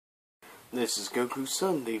This is Goku's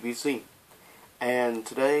son, DBZ, and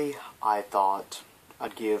today I thought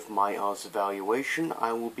I'd give my honest evaluation.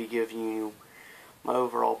 I will be giving you my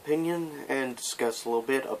overall opinion and discuss a little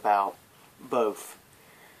bit about both.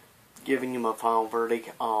 Giving you my final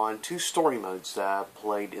verdict on two story modes that I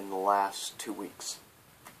played in the last 2 weeks.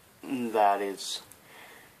 That is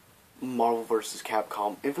Marvel vs.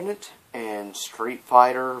 Capcom Infinite and Street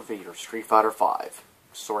Fighter V or Street Fighter 5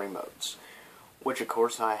 story modes. Which, of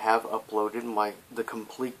course, I have uploaded the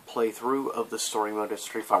complete playthrough of the story mode of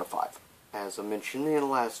Street Fighter 5. As I mentioned in the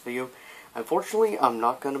last video, unfortunately, I'm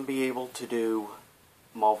not going to be able to do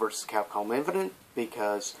Marvel vs. Capcom Infinite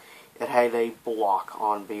because it had a block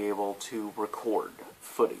on being able to record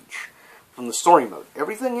footage from the story mode.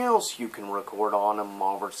 Everything else you can record on a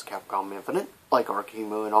Marvel vs. Capcom Infinite, like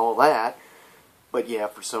Archimo and all that. But yeah,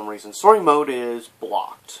 for some reason, story mode is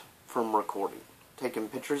blocked from recording. Taking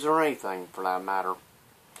pictures or anything, for that matter.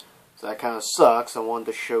 So that kind of sucks. I wanted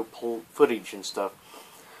to show footage and stuff.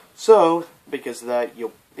 So, because of that,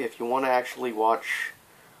 if you want to actually watch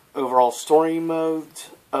overall story mode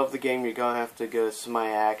of the game, you're going to have to go to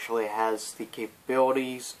somebody that actually has the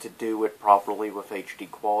capabilities to do it properly with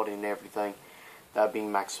HD quality and everything. That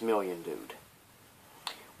being Maximilian Dude.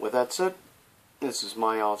 With that said, this is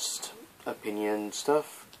my honest opinion and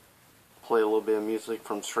stuff. Play a little bit of music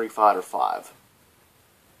from Street Fighter 5.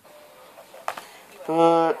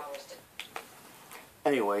 But,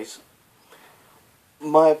 anyways,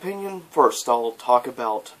 my opinion first, I'll talk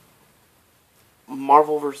about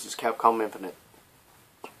Marvel vs. Capcom Infinite.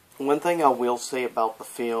 One thing I will say about the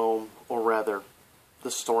film, or rather,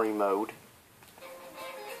 the story mode,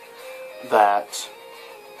 that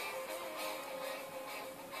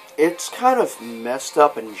it's kind of messed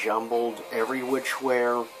up and jumbled every which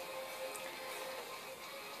where.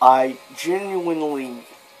 I genuinely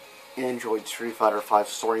enjoyed Street Fighter 5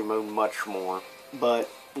 story mode much more, but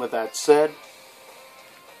with that said,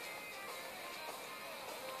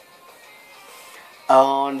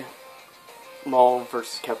 on Marvel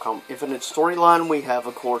vs. Capcom Infinite storyline, we have,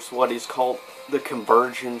 of course, what is called the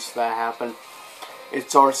convergence that happened. It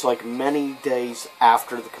starts like many days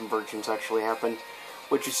after the convergence actually happened,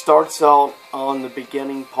 which it starts out on the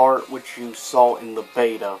beginning part, which you saw in the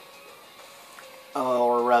beta.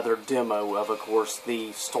 Or rather demo of course,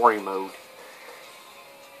 the story mode.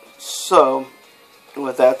 So,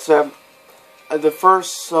 with that said, the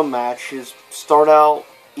first matches start out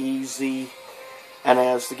easy, and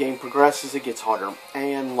as the game progresses, it gets harder.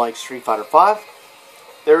 And like Street Fighter 5,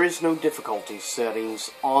 there is no difficulty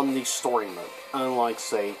settings on the story mode, unlike,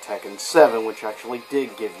 say, Tekken 7, which actually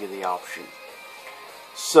did give you the option.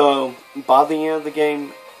 So, by the end of the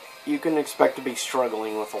game, you can expect to be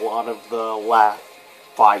struggling with a lot of the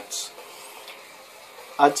fights.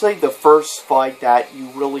 I'd say the first fight that you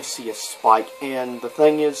really see a spike, and the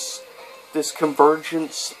thing is, this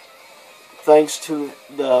convergence, thanks to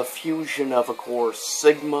the fusion of course,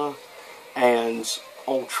 Sigma and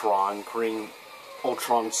Ultron, creating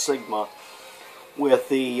Ultron Sigma, with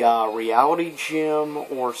the reality gem,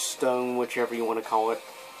 or stone, whichever you want to call it,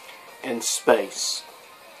 and space,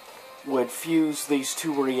 would fuse these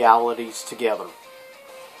two realities together.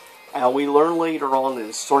 We learn later on in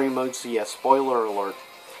the story mode, so yeah, spoiler alert,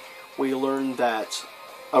 we learn that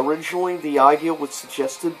originally the idea was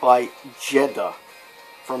suggested by Jeddah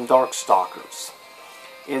from Darkstalkers.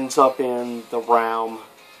 Ends up in the realm,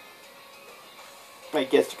 I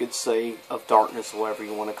guess you could say, of darkness, whatever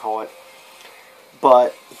you want to call it.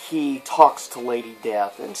 But he talks to Lady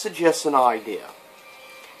Death and suggests an idea.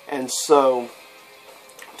 And so,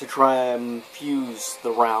 to try and fuse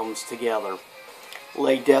the realms together,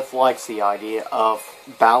 Lady Death likes the idea of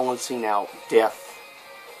balancing out death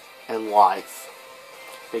and life,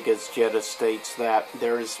 because Jeddah states that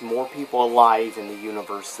there is more people alive in the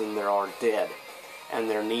universe than there are dead, and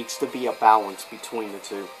there needs to be a balance between the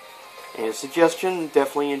two. And his suggestion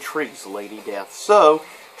definitely intrigues Lady Death, so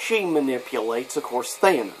she manipulates, of course,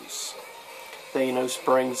 Thanos. Thanos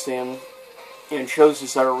brings in and shows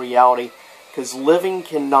us our reality, because living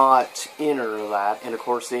cannot enter that, and of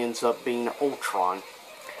course it ends up being Ultron.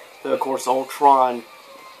 Though, of course, Ultron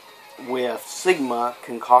with Sigma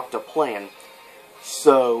concoct a plan.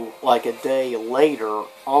 So, like a day later,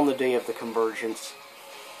 on the day of the convergence,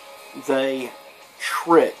 they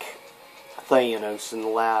trick Thanos in the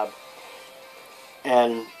lab.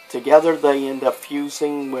 And together they end up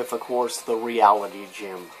fusing with, of course, the reality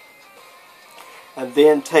gem. And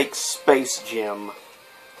then take Space Gem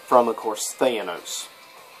from, of course, Thanos.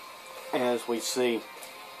 As we see,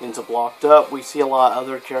 ends up locked up. We see a lot of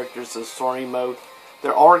other characters in story mode.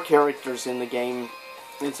 There are characters in the game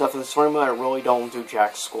and stuff in the story mode, I really don't do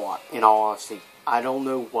jack squat, in all honesty. I don't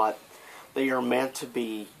know what they are meant to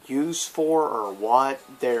be used for, or what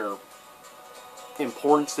their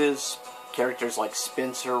importance is. Characters like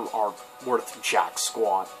Spencer are worth jack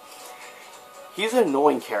squat. He's an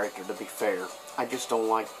annoying character, to be fair. I just don't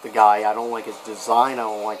like the guy. I don't like his design. I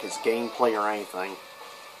don't like his gameplay or anything.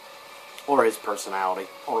 Or his personality,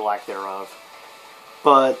 or lack thereof.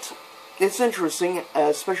 But it's interesting,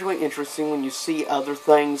 especially interesting when you see other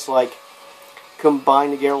things like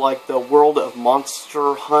combined together, like the world of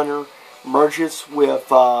Monster Hunter merges with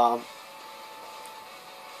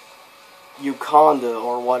Ukanda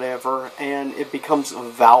or whatever, and it becomes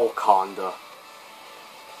Valconda,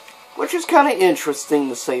 which is kind of interesting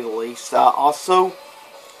to say the least. Also,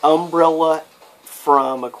 Umbrella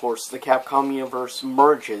from, of course, the Capcom universe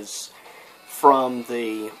merges from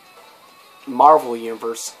the Marvel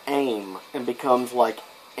universe AIM and becomes like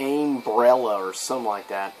Aimbrella or something like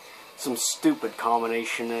that. Some stupid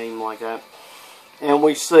combination name like that. And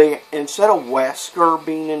we see, instead of Wesker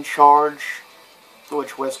being in charge,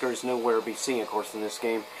 which Wesker is nowhere to be seen, of course, in this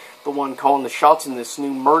game, the one calling the shots in this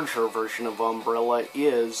new merger version of Umbrella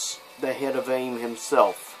is the head of AIM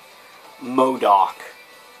himself, MODOK.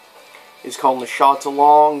 Is calling the shots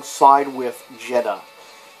alongside with Jeddah,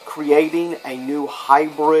 creating a new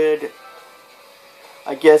hybrid,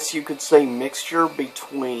 I guess you could say, mixture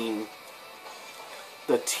between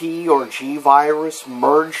the T or G virus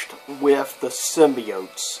merged with the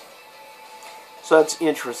symbiotes. So that's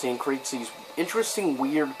interesting. It creates these interesting,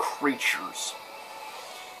 weird creatures.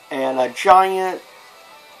 And a giant,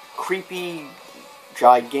 creepy,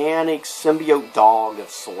 gigantic symbiote dog of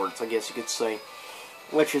sorts, I guess you could say.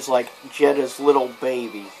 Which is like Jeddah's little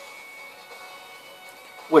baby.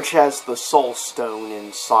 Which has the soul stone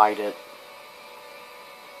inside it.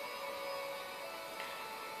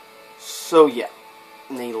 So yeah,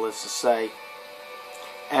 needless to say.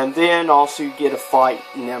 And then also you get a fight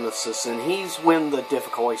Nemesis, and he's when the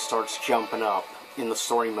difficulty starts jumping up in the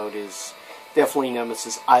story mode, is definitely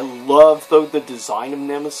Nemesis. I love, though, the design of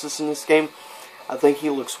Nemesis in this game. I think he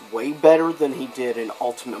looks way better than he did in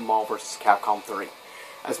Ultimate Marvel vs. Capcom 3.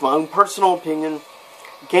 As my own personal opinion,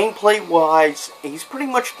 gameplay-wise, he's pretty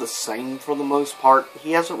much the same for the most part.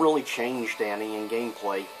 He hasn't really changed any in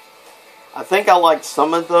gameplay. I think I liked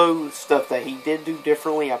some of those stuff that he did do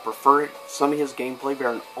differently. I prefer some of his gameplay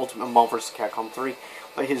better in Ultimate Marvel vs. Capcom 3.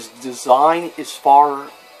 But his design is far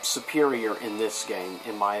superior in this game,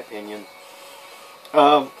 in my opinion.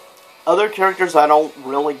 Other characters I don't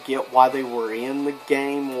really get why they were in the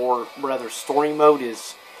game, or rather story mode,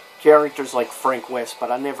 is characters like Frank West. But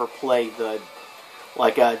I never played the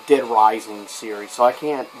Dead Rising series, so I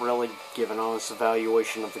can't really give an honest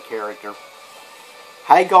evaluation of the character.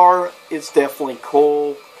 Hagar is definitely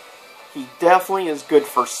cool. He definitely is good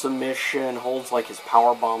for submission, holds like his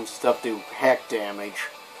power bombs and stuff, do heck damage.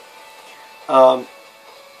 And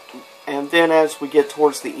then as we get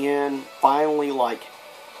towards the end, finally, like,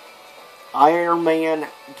 Iron Man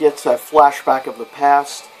gets a flashback of the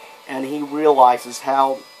past, and he realizes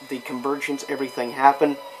how the convergence, everything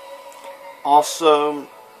happened. Also,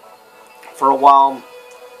 for a while,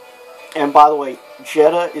 and by the way,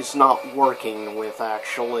 Jeddah is not working with,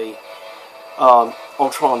 actually,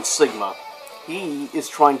 Ultron Sigma. He is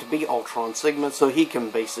trying to be Ultron Sigma so he can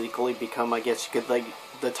basically become, I guess you could say,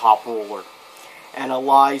 the top ruler. And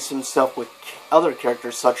allies himself with other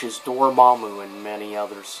characters such as Dormammu and many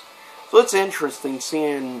others. So it's interesting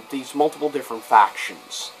seeing these multiple different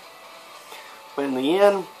factions. But in the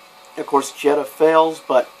end, of course, Jeddah fails,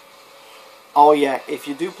 but oh yeah, if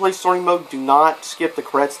you do play story mode, do not skip the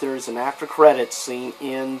credits. There is an after credits scene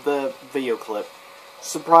in the video clip.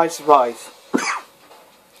 Surprise, surprise.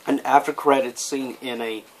 An after credits scene in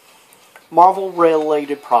a Marvel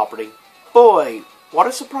related property. Boy, what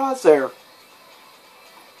a surprise there.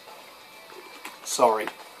 Sorry.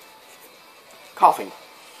 Coughing.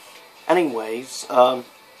 Anyways, on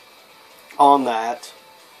that,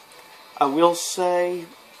 I will say,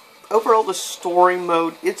 overall, the story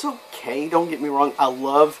mode, it's okay, don't get me wrong. I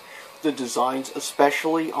love the designs,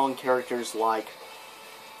 especially on characters like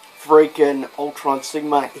freaking Ultron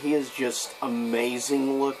Sigma. He is just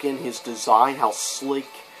amazing looking. His design, how sleek,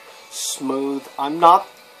 smooth. I'm not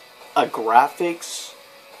a graphics,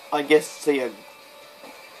 I guess say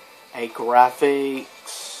a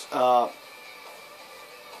graphics,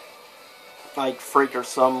 like freak or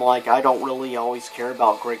something. Like, I don't really always care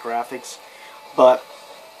about great graphics, but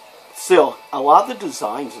still, a lot of the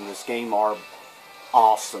designs in this game are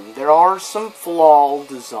awesome. There are some flawed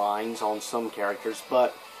designs on some characters,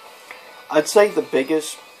 but I'd say two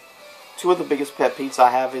of the biggest pet peeves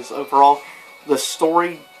I have is overall the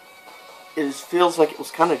story feels like it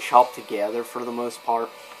was kind of chopped together for the most part.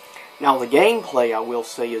 Now, the gameplay, I will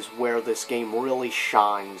say, is where this game really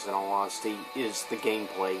shines, in all honesty, is the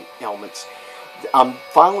gameplay elements. I'm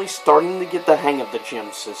finally starting to get the hang of the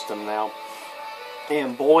gem system now.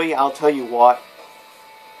 And boy, I'll tell you what,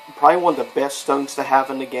 probably one of the best stones to have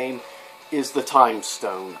in the game is the time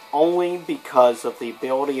stone. Only because of the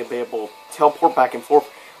ability to be able to teleport back and forth.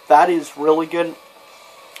 That is really good,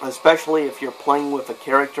 especially if you're playing with a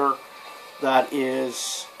character that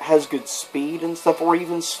has good speed and stuff, or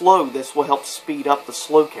even slow. This will help speed up the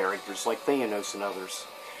slow characters like Thanos and others.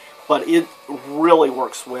 But it really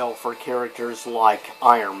works well for characters like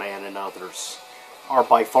Iron Man and others. Are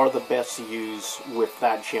by far the best to use with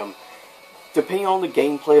that gem. Depending on the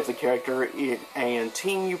gameplay of the character and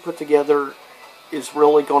team you put together is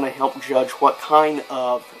really going to help judge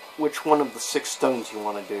which one of the 6 stones you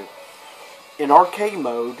want to do. In arcade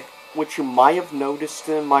mode, which you might have noticed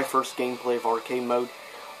in my first gameplay of arcade mode,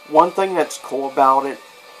 one thing that's cool about it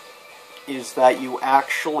is that you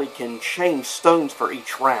actually can change stones for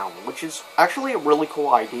each round, which is actually a really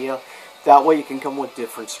cool idea. That way you can come with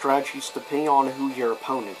different strategies depending on who your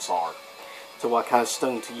opponents are, to what kind of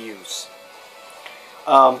stone to use.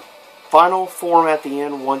 Final form at the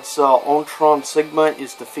end, once Ultron Sigma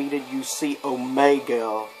is defeated, you see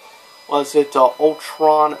Omega.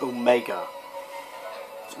 Ultron Omega?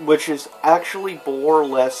 Which is actually more or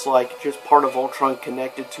less like just part of Ultron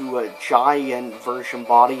connected to a giant version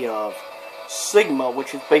body of Sigma,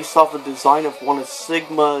 which is based off the design of one of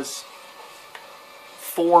Sigma's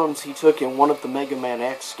forms he took in one of the Mega Man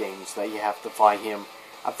X games that you have to fight him.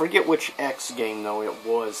 I forget which X game, though, it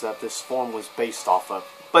was that this form was based off of.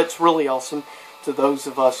 But it's really awesome. To those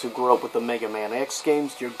of us who grew up with the Mega Man X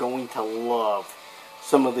games, you're going to love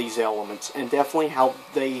some of these elements. And definitely how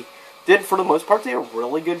they did, for the most part, they did a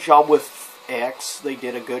really good job with X. They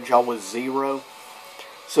did a good job with Zero.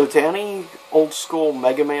 So to any old school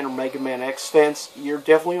Mega Man or Mega Man X fans, you're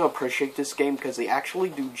definitely going to appreciate this game because they actually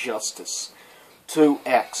do justice to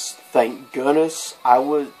X. Thank goodness.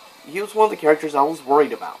 He was one of the characters I was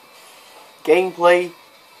worried about. Gameplay,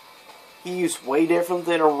 he's way different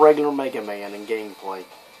than a regular Mega Man in gameplay.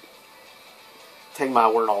 Take my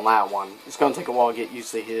word on that one. It's going to take a while to get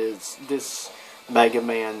used to this Mega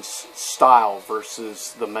Man's style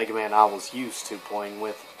versus the Mega Man I was used to playing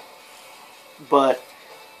with. But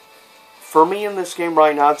for me in this game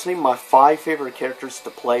right now, I'd say my 5 favorite characters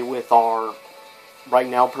to play with are, right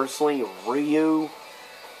now personally, Ryu,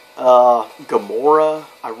 Gamora.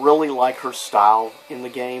 I really like her style in the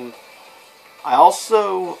game. I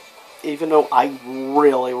also, even though I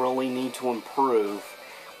really need to improve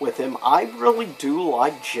with him, I really do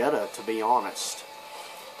like Jeddah, to be honest.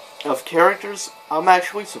 Of characters, I'm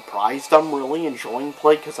actually surprised I'm really enjoying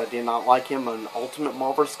play because I did not like him in Ultimate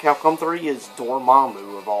Marvel vs. Capcom 3 is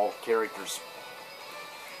Dormammu of all characters.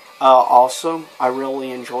 Also, I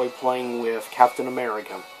really enjoy playing with Captain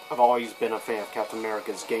America. I've always been a fan of Captain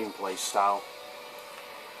America's gameplay style.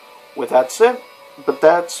 With that said, but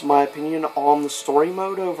that's my opinion on the story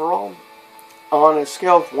mode overall. On a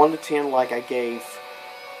scale of 1 to 10, like I gave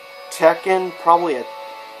Tekken, probably a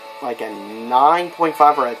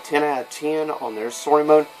 9.5 or a 10 out of 10 on their story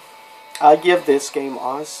mode. I give this game,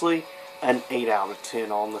 honestly, an 8 out of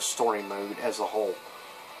 10 on the story mode as a whole.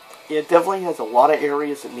 It definitely has a lot of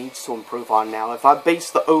areas it needs to improve on now. If I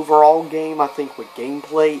base the overall game, I think with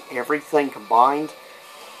gameplay, everything combined,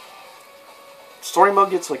 story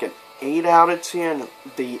mode gets like an 8 out of 10.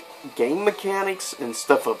 The game mechanics and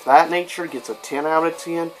stuff of that nature gets a 10 out of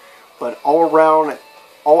 10. But all around,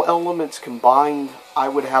 all elements combined, I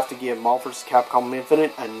would have to give Marvel vs. Capcom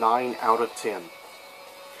Infinite a 9 out of 10.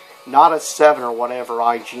 Not a 7 or whatever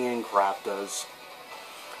IGN crap does.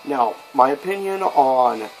 Now, my opinion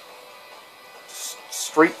on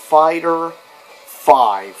Street Fighter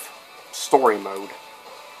 5 story mode.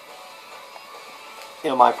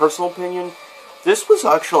 In my personal opinion, this was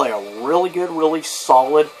actually a really good, really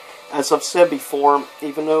solid. As I've said before,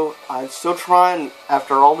 even though I'm still trying,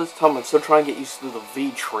 after all this time, I'm still trying to get used to the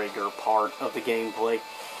V-trigger part of the gameplay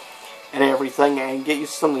and everything, and get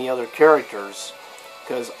used to some of the other characters.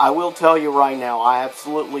 Because I will tell you right now, I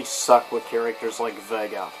absolutely suck with characters like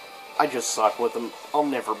Vega. I just suck with them. I'll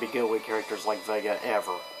never be good with characters like Vega,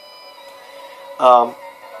 ever.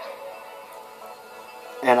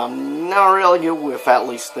 And I'm not really good with at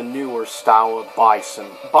least the newer style of Bison.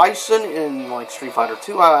 Bison in like Street Fighter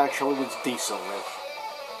 2 I actually was decent with.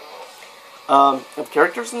 Of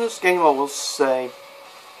characters in this game, I will say,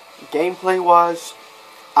 gameplay wise,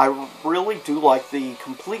 I really do like the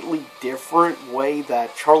completely different way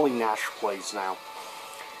that Charlie Nash plays now.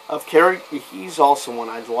 of character. He's also one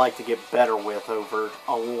I'd like to get better with over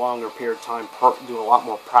a longer period of time, do a lot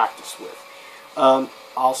more practice with.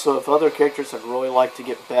 Also, of other characters I'd really like to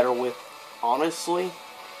get better with, honestly,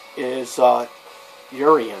 is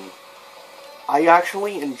Urian. I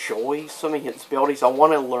actually enjoy some of his abilities. I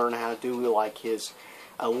want to learn how to do like his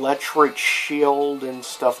electric shield and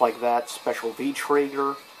stuff like that, special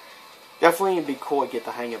V-trigger. Definitely it'd be cool to get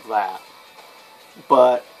the hang of that.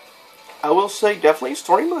 But I will say, definitely,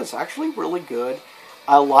 story mode is actually really good.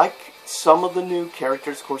 I like some of the new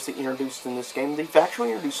characters, of course, they introduced in this game. They've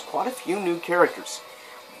actually introduced quite a few new characters.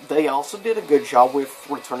 They also did a good job with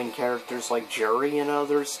returning characters like Jerry and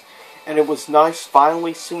others. And it was nice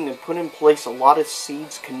finally seeing them put in place a lot of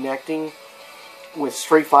seeds connecting with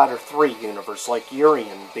Street Fighter 3 universe, like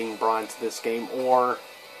Urian being brought into this game, or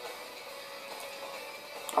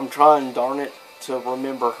I'm trying, darn it, to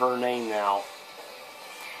remember her name now.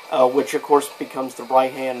 Which, of course, becomes the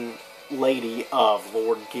right-hand lady of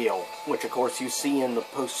Lord Gill. Which, of course, you see in the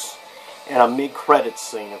post and a mid-credits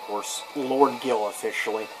scene, of course, Lord Gill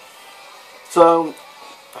officially. So,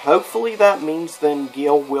 hopefully that means then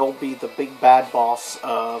Gill will be the big bad boss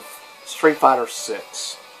of Street Fighter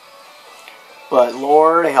 6. But,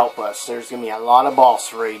 Lord help us, there's going to be a lot of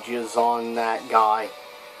boss rages on that guy.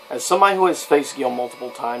 As somebody who has faced Gill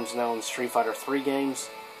multiple times now in Street Fighter 3 games,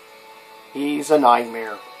 he's a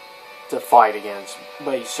nightmare to fight against,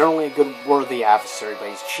 but he's certainly a good, worthy adversary, but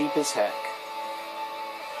he's cheap as heck.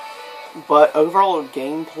 But overall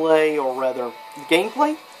gameplay, or rather,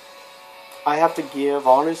 gameplay, I have to give,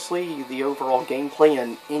 honestly, the overall gameplay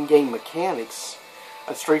and in-game mechanics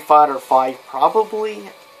of Street Fighter V probably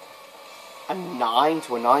a 9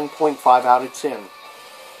 to a 9.5 out of 10.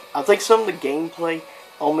 I think some of the gameplay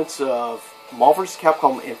elements of Marvel vs.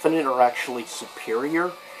 Capcom Infinite are actually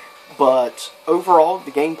superior. But overall,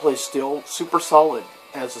 the gameplay is still super solid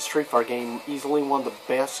as a Street Fighter game. Easily one of the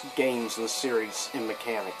best games in the series in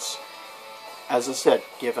mechanics. As I said,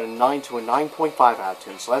 give it a 9 to a 9.5 out of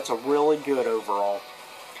 10. So that's a really good overall.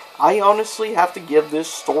 I honestly have to give this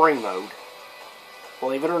story mode,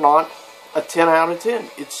 believe it or not, a 10 out of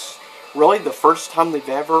 10. It's really the first time they've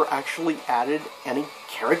ever actually added any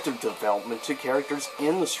character development to characters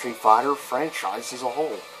in the Street Fighter franchise as a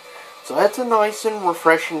whole. So that's a nice and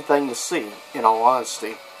refreshing thing to see, in all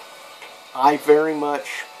honesty. I very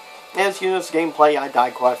much, as you know, this gameplay, I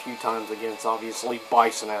died quite a few times against, obviously,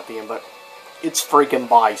 Bison at the end, but it's freaking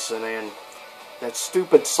Bison, and that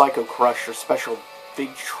stupid Psycho Crusher special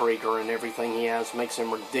big trigger and everything he has makes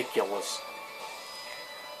him ridiculous.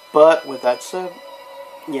 But, with that said,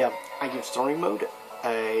 yeah, I give story mode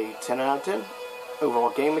a 10 out of 10. Overall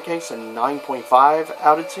game mechanics a 9.5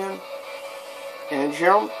 out of 10. And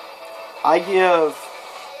Jerome, I give,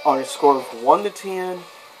 on a score of 1 to 10,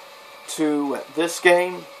 to this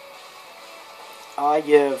game, I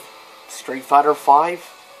give Street Fighter V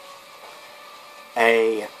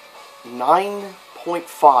a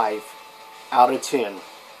 9.5 out of 10.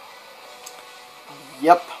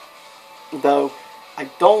 Yep. Though, I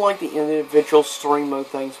don't like the individual story mode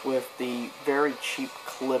things with the very cheap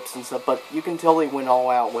clips and stuff, but you can tell they went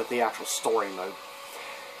all out with the actual story mode.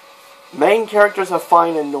 Main characters I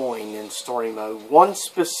find annoying in story mode. One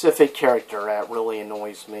specific character that really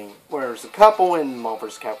annoys me. Whereas a couple in Marvel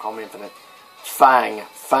vs. Capcom Infinite. Fang.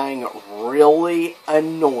 Fang really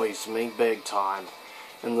annoys me big time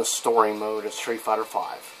in the story mode of Street Fighter V.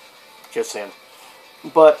 Just saying.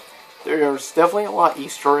 But there's definitely a lot of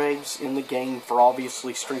Easter eggs in the game for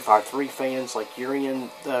obviously Street Fighter 3 fans, like Urian,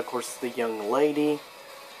 of course, the young lady.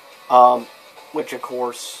 Which, of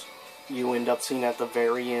course, you end up seeing at the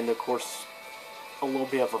very end, of course, a little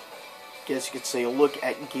bit of a, I guess you could say, a look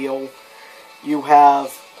at Gil. You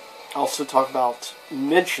have also talked about,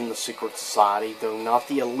 mention the Secret Society, though not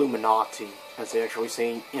the Illuminati, as they actually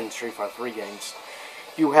say in Street Fighter 3 games.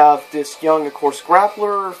 You have this young, of course,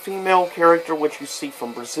 grappler, female character, which you see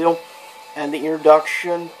from Brazil, and the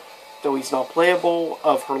introduction, though he's not playable,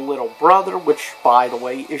 of her little brother, which, by the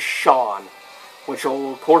way, is Sean, which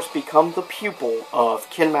will, of course, become the pupil of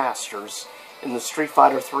Ken Masters in the Street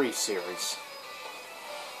Fighter 3 series.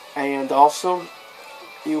 And also,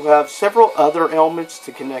 you have several other elements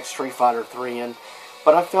to connect Street Fighter 3 in,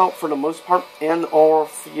 but I felt for the most part, and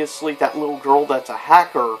obviously that little girl that's a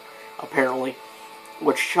hacker, apparently,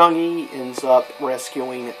 which Chun-Yi ends up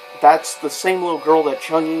rescuing, that's the same little girl that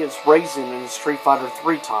Chun-Yi is raising in the Street Fighter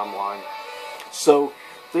 3 timeline. So,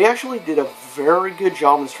 they actually did a very good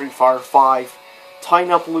job in Street Fighter 5,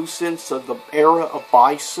 tying up loose ends of the era of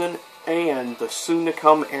Bison and the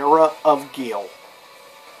soon-to-come era of Gil.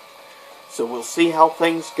 So we'll see how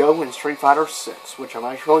things go in Street Fighter 6, which I'm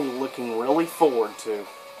actually looking really forward to.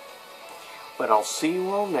 But I'll see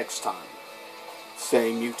you all next time.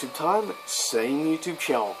 Same YouTube time, same YouTube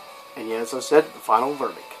channel. And yeah, as I said, the final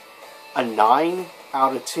verdict. A 9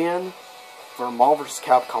 out of 10 for Marvel vs.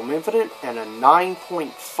 Capcom Infinite, and a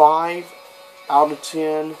 9.5 out of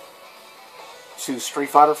 10 to Street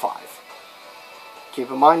Fighter V.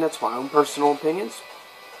 Keep in mind, that's my own personal opinions.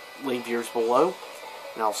 Leave yours below.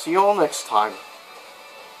 And I'll see you all next time.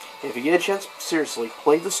 If you get a chance, seriously,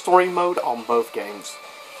 play the story mode on both games.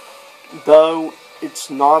 Though it's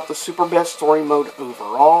not the super best story mode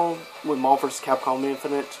overall with Marvel vs. Capcom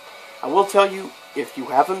Infinite, I will tell you, if you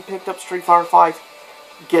haven't picked up Street Fighter V,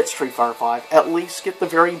 get Street Fighter V. At least get the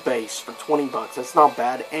very base for 20 bucks. That's not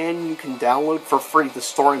bad. And you can download for free the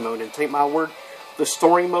story mode. And take my word, the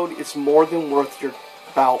story mode is more than worth your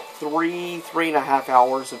about 3.5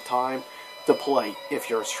 hours of time to play. If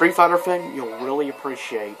you're a Street Fighter fan, you'll really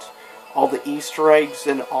appreciate all the Easter eggs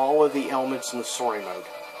and all of the elements in the story mode.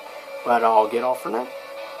 But I'll get off for now,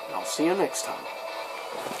 and I'll see you next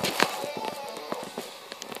time.